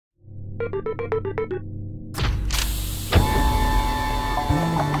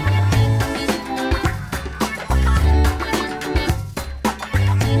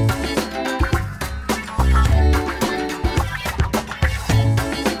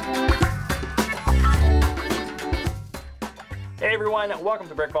everyone, welcome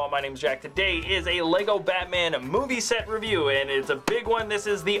to BrickVault. My name's Jack. Today is a Lego Batman movie set review, and it's a big one. This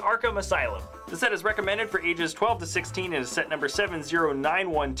is the Arkham Asylum. The set is recommended for ages 12 to 16 and is set number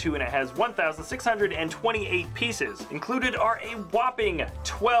 70912, and it has 1,628 pieces. Included are a whopping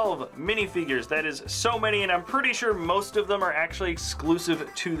 12 minifigures. That is so many, and I'm pretty sure most of them are actually exclusive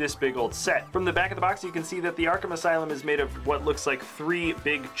to this big old set. From the back of the box, you can see that the Arkham Asylum is made of what looks like 3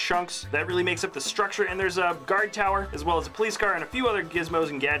 big chunks. That really makes up the structure, and there's a guard tower, as well as a police car and a few other gizmos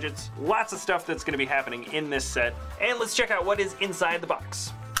and gadgets. Lots of stuff that's going to be happening in this set. And let's check out what is inside the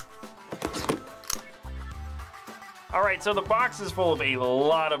box. Alright, so the box is full of a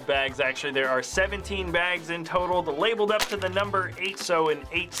lot of bags. Actually, there are 17 bags in total, labeled up to the number 8, so in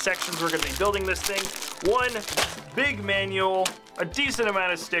 8 sections we're going to be building this thing. One big manual, a decent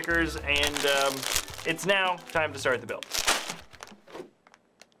amount of stickers, and it's now time to start the build.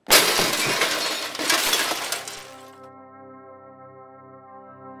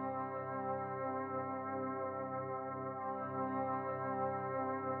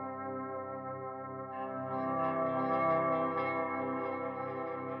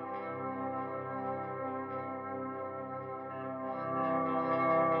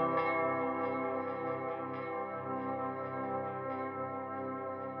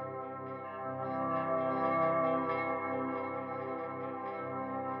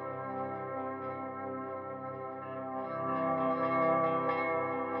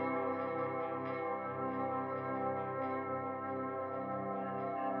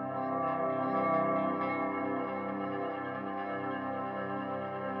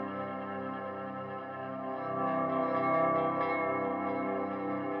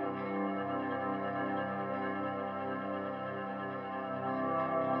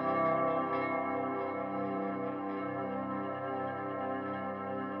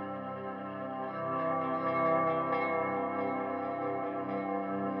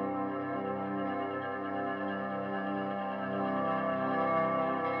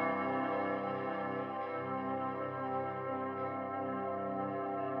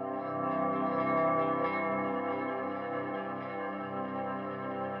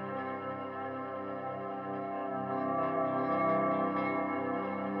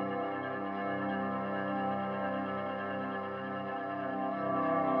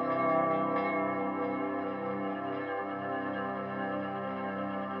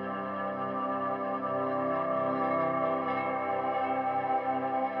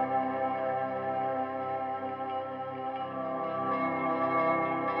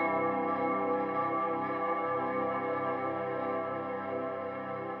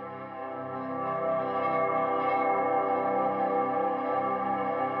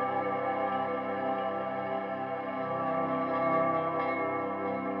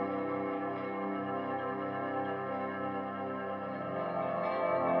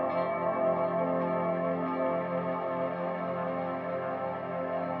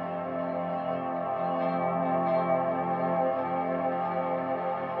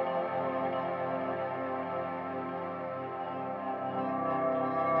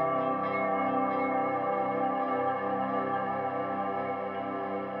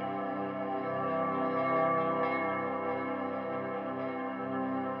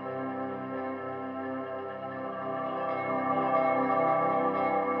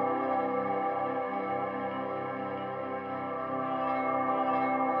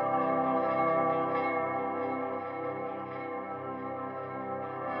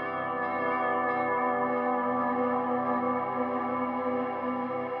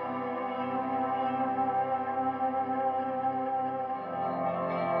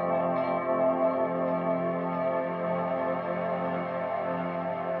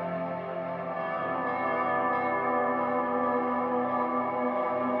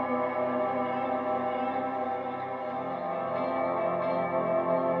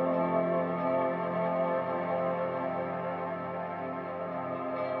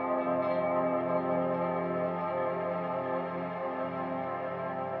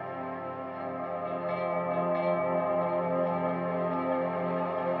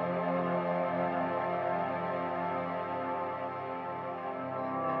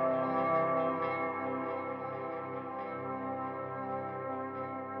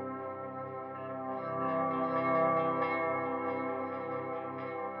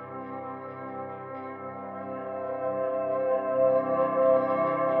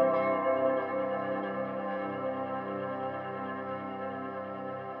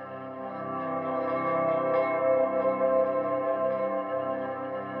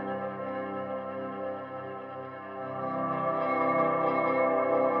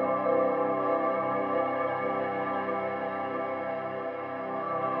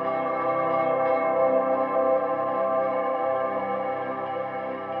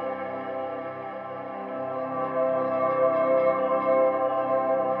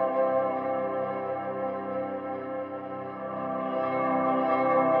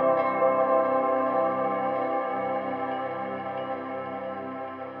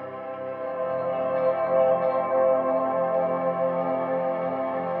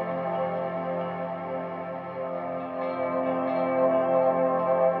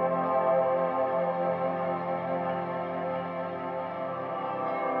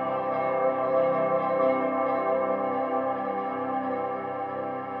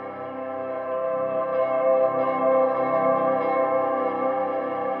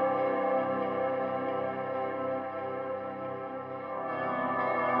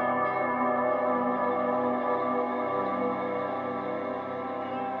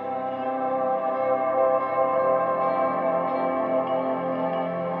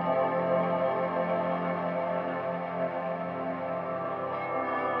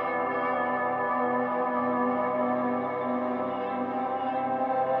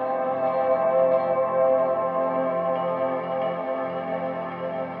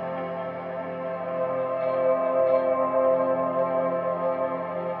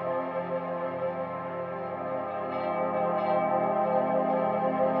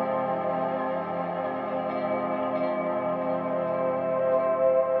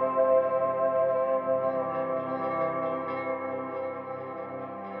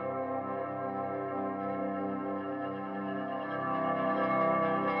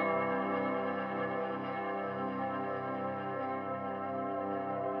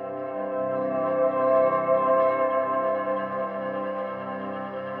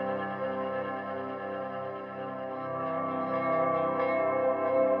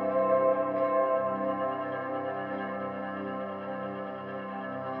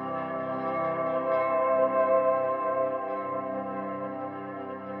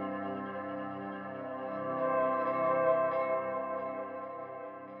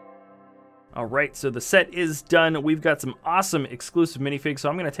 All right, so the set is done. We've got some awesome exclusive minifigs, so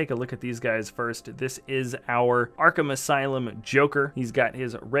I'm going to take a look at these guys first. This is our Arkham Asylum Joker. He's got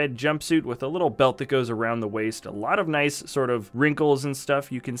his red jumpsuit with a little belt that goes around the waist. A lot of nice sort of wrinkles and stuff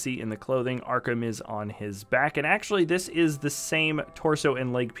you can see in the clothing. Arkham is on his back, and actually this is the same torso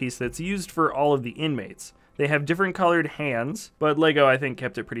and leg piece that's used for all of the inmates. They have different colored hands, but Lego, I think,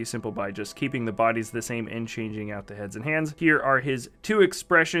 kept it pretty simple by just keeping the bodies the same and changing out the heads and hands. Here are his two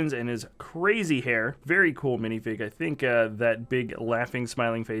expressions and his crazy hair. Very cool minifig. I think that big laughing,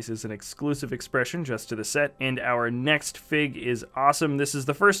 smiling face is an exclusive expression just to the set. And our next fig is awesome. This is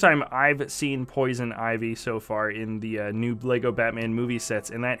the first time I've seen Poison Ivy so far in the new Lego Batman movie sets,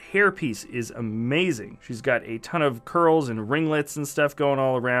 and that hairpiece is amazing. She's got a ton of curls and ringlets and stuff going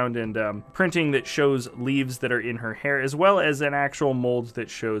all around, and printing that shows leaves that are in her hair, as well as an actual mold that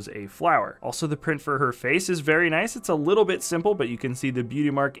shows a flower. Also, the print for her face is very nice. It's a little bit simple, but you can see the beauty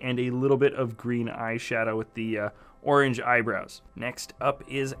mark and a little bit of green eyeshadow with the orange eyebrows. Next up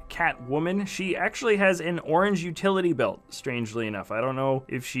is Catwoman. She actually has an orange utility belt, strangely enough. I don't know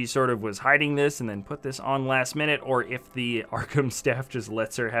if she sort of was hiding this and then put this on last minute, or if the Arkham staff just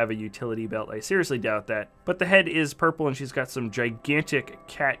lets her have a utility belt. I seriously doubt that. But the head is purple, and she's got some gigantic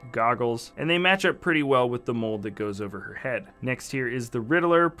cat goggles, and they match up pretty well with the mold that goes over her head. Next here is the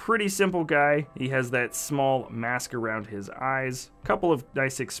Riddler. Pretty simple guy. He has that small mask around his eyes. Couple of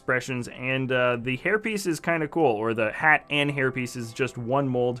nice expressions, and the hairpiece is kind of cool, or the hat and hairpiece is just one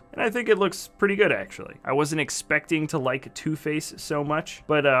mold, and I think it looks pretty good, actually. I wasn't expecting to like Two-Face so much,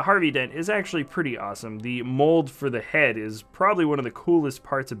 but Harvey Dent is actually pretty awesome. The mold for the head is probably one of the coolest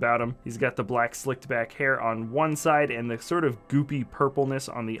parts about him. He's got the black slicked back hair on one side and the sort of goopy purpleness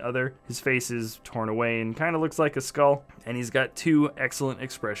on the other. His face is torn away and kind of looks like a skull, and he's got two excellent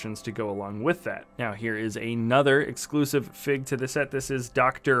expressions to go along with that. Now here is another exclusive fig to the set. This is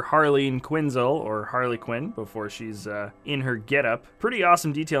Dr. Harleen Quinzel, or Harley Quinn, before she's in her getup. Pretty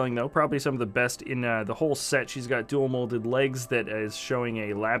awesome detailing, though. Probably some of the best in the whole set. She's got dual molded legs that is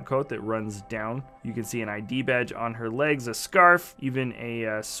showing a lab coat that runs down. You can see an ID badge on her legs, a scarf, even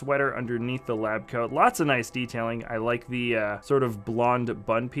a sweater underneath the lab coat. Lots of nice detailing. I like the sort of blonde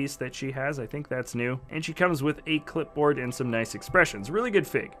bun piece that she has. I think that's new. And she comes with a clipboard and some nice expressions. Really good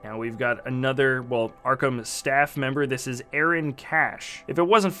fig. Now we've got another, well, Arkham staff member. This is Aaron Cash. If it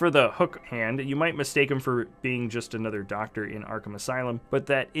wasn't for the hook hand, you might mistake him for being just another doctor in Arkham Asylum, but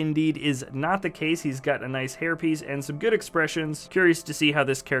that indeed is not the case. He's got a nice hairpiece and some good expressions. Curious to see how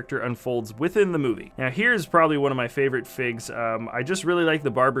this character unfolds within the movie. Now here's probably one of my favorite figs. I just really like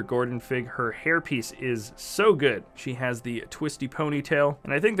the Barbara Gordon fig. Her hairpiece is so good. She has the twisty ponytail,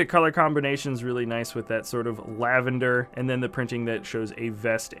 and I think the color combination is really nice with that sort of lavender, and then the printing that shows a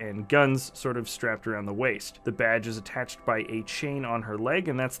vest and guns sort of strapped around the waist. The badge is attached by a chain on her leg,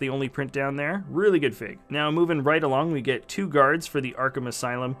 and that's the only print down there. Really good fig. Now moving right along, we get two guards for the Arkham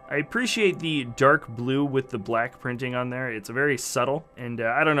Asylum. I appreciate the dark blue with the black printing on there. It's very subtle, and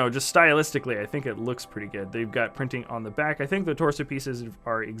I don't know, just stylistically, I think it looks pretty good. They've got printing on the back. I think the torso pieces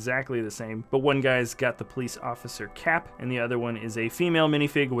are exactly the same, but one guy's got the police officer cap, and the other one is a female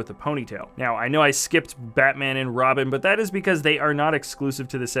minifig with a ponytail. Now, I know I skipped Batman and Robin, but that is because they are not exclusive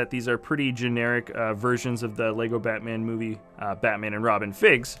to the set. These are pretty generic versions of the Lego Batman movie Batman and Robin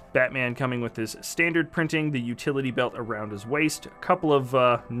figs. Batman coming with his standard printing, the utility belt around his waist, a couple of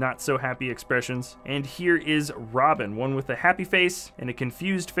not so happy expressions, and here is Robin, one with a happy face and a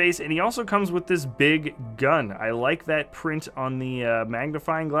confused face, and he also comes with this big gun. I like that print on the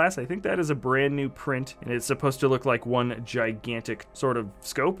magnifying glass. I think that is a brand new print, and it's supposed to look like one gigantic sort of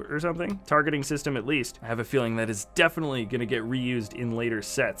scope or something, targeting system at least. I have a feeling that is definitely going to get reused in later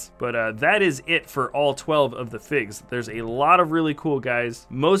sets, but that is it for all 12 of the figs. There's a lot of really cool guys,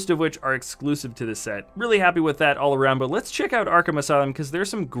 most of which are exclusive to the set. Really happy with that all around, but let's check out Arkham Asylum because there's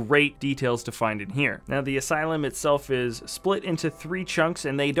some great details to find in here. Now, the asylum itself is split into 3 chunks,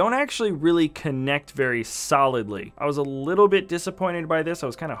 and they don't actually really connect very solidly. I was a little bit disappointed by this. I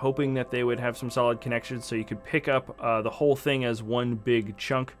was kind of hoping that they would have some solid connections so you could pick up the whole thing as one big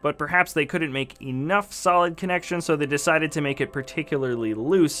chunk, but perhaps they couldn't make enough solid connections, so they decided to make it particularly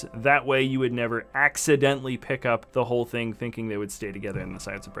loose. That way you would never accidentally pick up the whole thing thinking they would stay together and the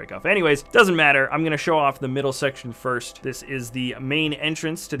sides would break off. Anyways, doesn't matter. I'm going to show off the middle section first. This is the main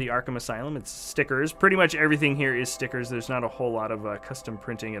entrance to the Arkham Asylum. It's stickers. Pretty much everything here is stickers. There's not a whole lot of custom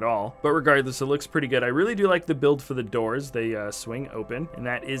printing at all. But regardless, it looks pretty good. I really do like the build for the doors. They swing open, and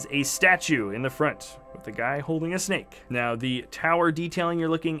that is a statue in the front with the guy holding a snake. Now, the tower detailing you're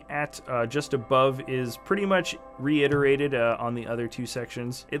looking at just above is pretty much reiterated on the other two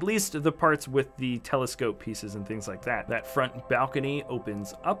sections, at least the parts with the telescope pieces and things like that. That front balcony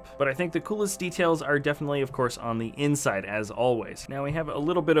opens up, but I think the coolest details are definitely, of course, on the inside, as always. Now we have a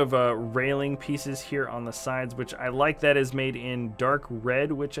little bit of railing pieces here on the sides, which I like that is made in dark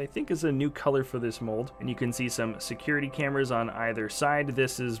red, which I think is a new color for this mold. And you can see some security cameras on either side.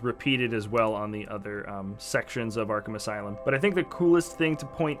 This is repeated as well on the other sections of Arkham Asylum. But I think the coolest thing to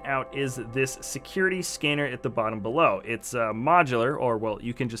point out is this security scanner at the bottom below. It's modular, or well,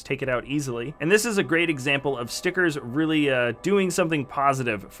 you can just take it out easily. And this is a great example of stickers really doing something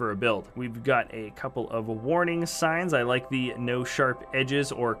positive for a build. We've got a couple of warning signs. I like the no sharp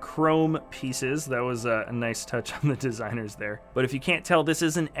edges or chrome pieces. That was a nice touch on the designers there. But if you can't tell, this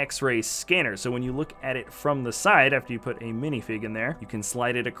is an X-ray scanner. So when you look at it from the side, after you put a minifig in there, you can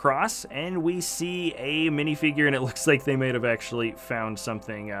slide it across and we see a minifigure, and it looks like they might have actually found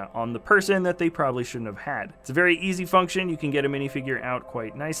something on the person that they probably shouldn't have had. It's a very easy function. You can get a minifigure out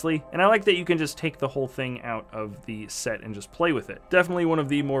quite nicely. And I like that you can just take the whole thing out of the set and just play with it. Definitely one of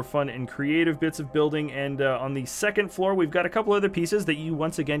the more fun and creative bits of building. And on the second floor, we've got a couple other pieces that you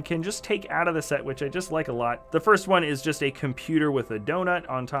once again can just take out of the set, which I just like a lot. The first one is just a computer with a donut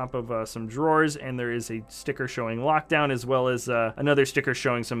on top of some drawers, and there is a sticker showing lockdown, as well as another sticker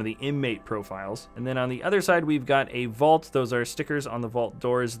showing some of the inmate profiles. And then on the other side, we've got a vault. Those are stickers on the vault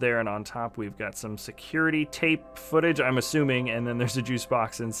doors there, and on top we've got some security tape footage, I'm assuming, and then there's a juice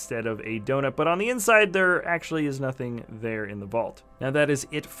box instead of a donut. But on the inside, there actually is nothing there in the vault. Now that is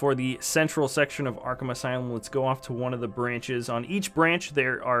it for the central section of Arkham Asylum. Let's go off to one of the branches. On each branch,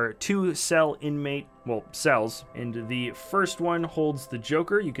 there are 2 cell inmate cells, and the first one holds the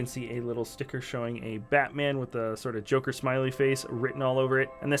Joker. You can see a little sticker showing a Batman with a sort of Joker smiley face written all over it.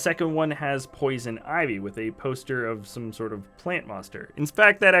 And the second one has Poison Ivy with a poster of some sort of plant monster. In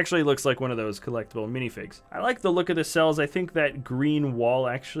fact, that actually looks like one of those collectible minifigs. I like the look of the cells. I think that green wall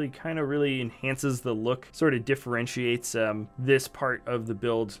actually kind of really enhances the look, sort of differentiates this part of the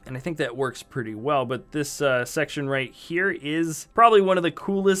build, and I think that works pretty well. But this section right here is probably one of the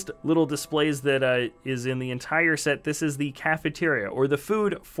coolest little displays that is in the entire set. This is the cafeteria, or the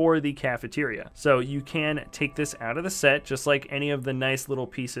food for the cafeteria. So you can take this out of the set just like any of the nice little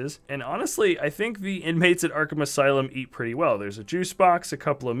pieces. And honestly, I think the inmates at Arkham Asylum eat pretty well. There's a juice box, a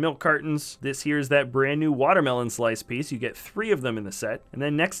couple of milk cartons. This here's that brand new watermelon slice piece. You get 3 of them in the set. And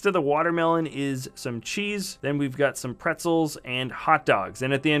then next to the watermelon is some cheese. Then we've got some pretzels and hot dogs.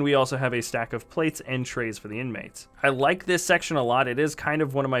 And at the end, we also have a stack of plates and trays for the inmates. I like this section a lot. It is kind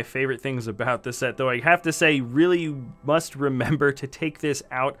of one of my favorite things about the set, though I have to say, really, you must remember to take this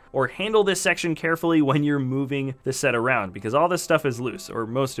out or handle this section carefully when you're moving the set around, because all this stuff is loose, or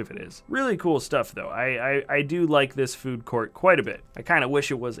most of it is. Really cool stuff, though. I do like this food court quite a bit. I kind of wish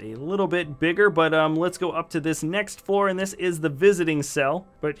it was a little bit bigger, but let's go up to this next floor, and this is the visiting cell.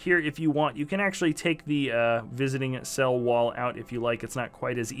 But here, if you want, you can actually take the visiting cell wall out if you like. It's not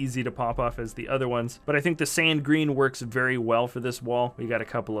quite as easy to pop off as the other ones, but I think the sand green works very well for this wall. We got a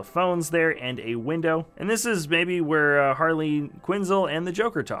couple of phones there and a window, and this is maybe where Harley Quinzel and the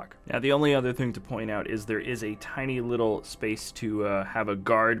Joker talk. Now, the only other thing to point out is there is a tiny little space to have a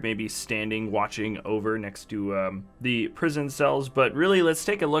guard maybe standing watching over next to the prison cells, but really, let's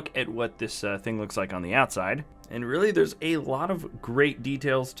take a look at what this thing looks like on the outside. And really, there's a lot of great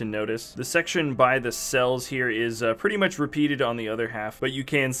details to notice. The section by the cells here is pretty much repeated on the other half, but you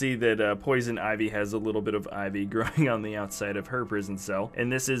can see that Poison Ivy has a little bit of ivy growing on the outside of her prison cell. And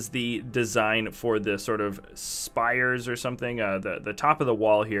this is the design for the sort of spires or something, the top of the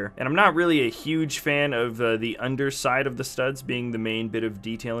wall here. And I'm not really a huge fan of the underside of the studs being the main bit of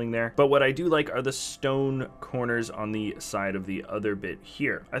detailing there, but what I do like are the stone corners on the side of the other bit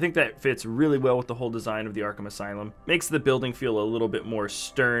here. I think that fits really well with the whole design of the Arkham Asylum. Makes the building feel a little bit more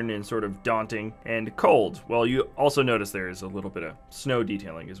stern and sort of daunting and cold. Well, you also notice there is a little bit of snow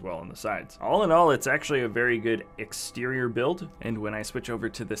detailing as well on the sides. All in all, it's actually a very good exterior build. And when I switch over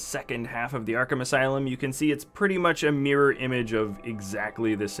to the second half of the Arkham Asylum, you can see it's pretty much a mirror image of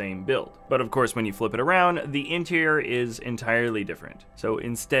exactly the same build. But of course, when you flip it around, the interior is entirely different. So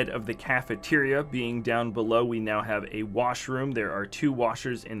instead of the cafeteria being down below, we now have a washroom. There are 2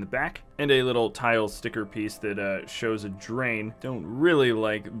 washers in the back and a little tile sticker piece that shows a drain. Don't really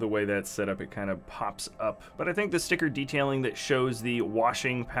like the way that's set up. It kind of pops up, but I think the sticker detailing that shows the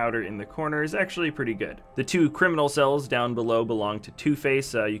washing powder in the corner is actually pretty good. The 2 criminal cells down below belong to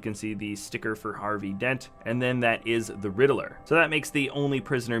Two-Face. You can see the sticker for Harvey Dent, and then that is the Riddler. So that makes the only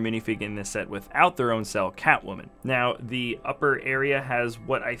prisoner minifig in this set without their own cell, Catwoman. Now, the upper area has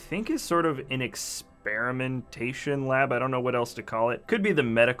what I think is sort of an experimentation lab. I don't know what else to call it. Could be the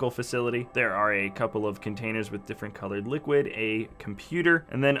medical facility. There are a couple of containers with different colored liquid, a computer,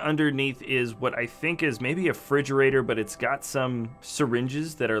 and then underneath is what I think is maybe a refrigerator, but it's got some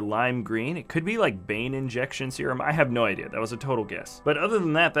syringes that are lime green. It could be like Bane injection serum. I have no idea. That was a total guess. But other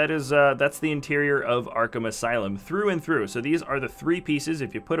than that, that's the interior of Arkham Asylum through and through. So these are the three pieces.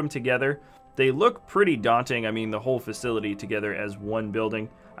 If you put them together, they look pretty daunting. I mean, the whole facility together as one building.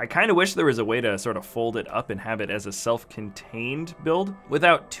 I kind of wish there was a way to sort of fold it up and have it as a self-contained build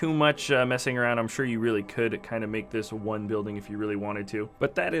without too much messing around. I'm sure you really could kind of make this one building if you really wanted to.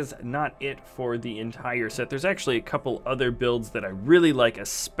 But that is not it for the entire set. There's actually a couple other builds that I really like,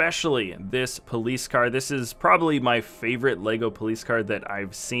 especially this police car. This is probably my favorite Lego police car that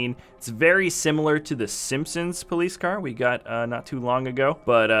I've seen. It's very similar to the Simpsons police car we got not too long ago,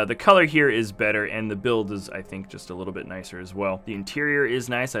 but the color here is better and the build is, I think, just a little bit nicer as well. The interior is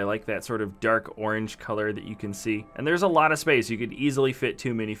nice. I like that sort of dark orange color that you can see. And there's a lot of space. You could easily fit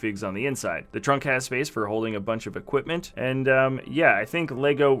 2 minifigs on the inside. The trunk has space for holding a bunch of equipment. And yeah, I think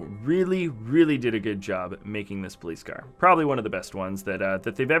Lego really did a good job making this police car. Probably one of the best ones that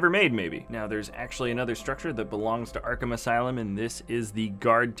they've ever made, maybe. Now, there's actually another structure that belongs to Arkham Asylum, and this is the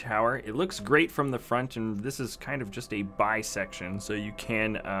guard tower. It looks great from the front, and this is kind of just a bisection, so you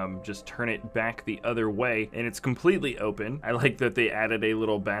can just turn it back the other way, and it's completely open. I like that they added a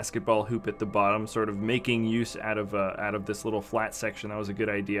little basketball hoop at the bottom, sort of making use out of this little flat section. That was a good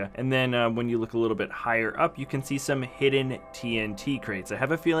idea. And then when you look a little bit higher up, you can see some hidden TNT crates. I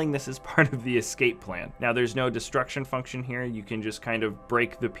have a feeling this is part of the escape plan. Now, there's no destruction function here. You can just kind of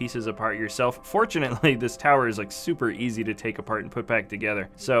break the pieces apart yourself. Fortunately, this tower is like super easy to take apart and put back together.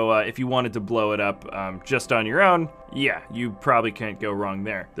 So if you wanted to blow it up just on your own, yeah, you probably can't go wrong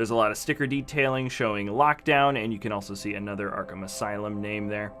there. There's a lot of sticker detailing showing lockdown, and you can also see another Arkham Asylum name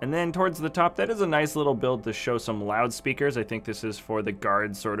there. And then towards the top, that is a nice little build to show some loudspeakers. I think this is for the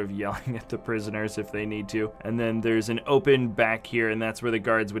guards sort of yelling at the prisoners if they need to. And then there's an open back here, and that's where the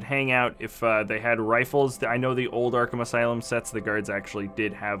guards would hang out if they had rifles. I know the old Arkham Asylum sets, the guards actually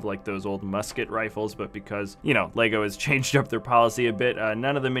did have like those old musket rifles, but because, you know, Lego has changed up their policy a bit,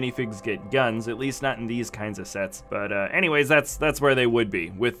 none of the minifigs get guns, at least not in these kinds of sets. But anyways, that's where they would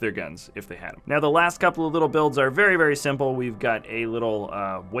be with their guns if they had them. Now, the last couple of little builds are very simple. We've got a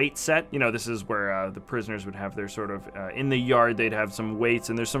little weight set. You know, this is where the prisoners would have their sort of, in the yard, they'd have some weights,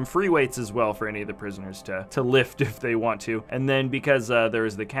 and there's some free weights as well for any of the prisoners to lift if they want to. And then because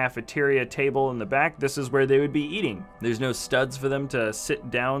there's the cafeteria table in the back, this is where they would be eating. There's no studs for them to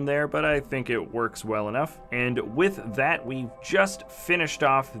sit down there, but I think it works well enough. And with that, we've just finished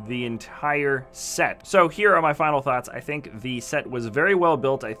off the entire set. So here are my final thoughts. I think the set was very well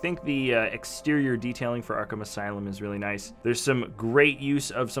built. I think the exterior detailing for Arkham Asylum is really nice. There's some great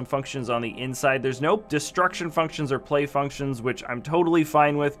use of some functions on the inside. There's no destruction functions or play functions, which I'm totally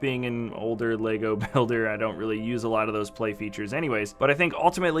fine with. Being an older Lego builder, I don't really use a lot of those play features anyways. But I think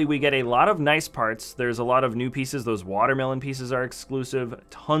ultimately we get a lot of nice parts. There's a lot of new pieces. Those watermelon pieces are exclusive.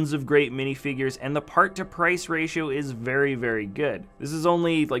 Tons of great minifigures, and the part to price ratio is very good. This is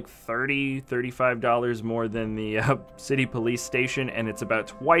only like $35 more than the city police station, and it's about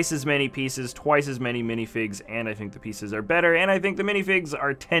twice as many pieces, twice as many minifigs, and I think the pieces are better, and I think the minifigs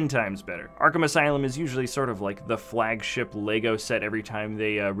are 10 times better. Arkham Asylum is usually sort of like the flagship Lego set every time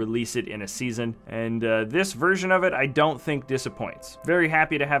they release it in a season, and this version of it I don't think disappoints. Very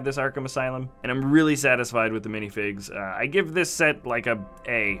happy to have this Arkham Asylum, and I'm really satisfied with the minifigs. I give this set like a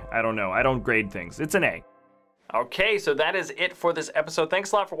A. I don't know. I don't grade things. It's an A. Okay, so that is it for this episode.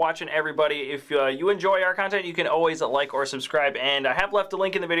 Thanks a lot for watching, everybody. If you enjoy our content, you can always like or subscribe, and I have left a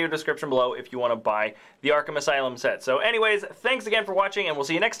link in the video description below if you want to buy the Arkham Asylum set. So anyways, thanks again for watching, and we'll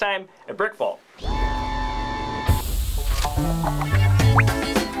see you next time at BrickVault.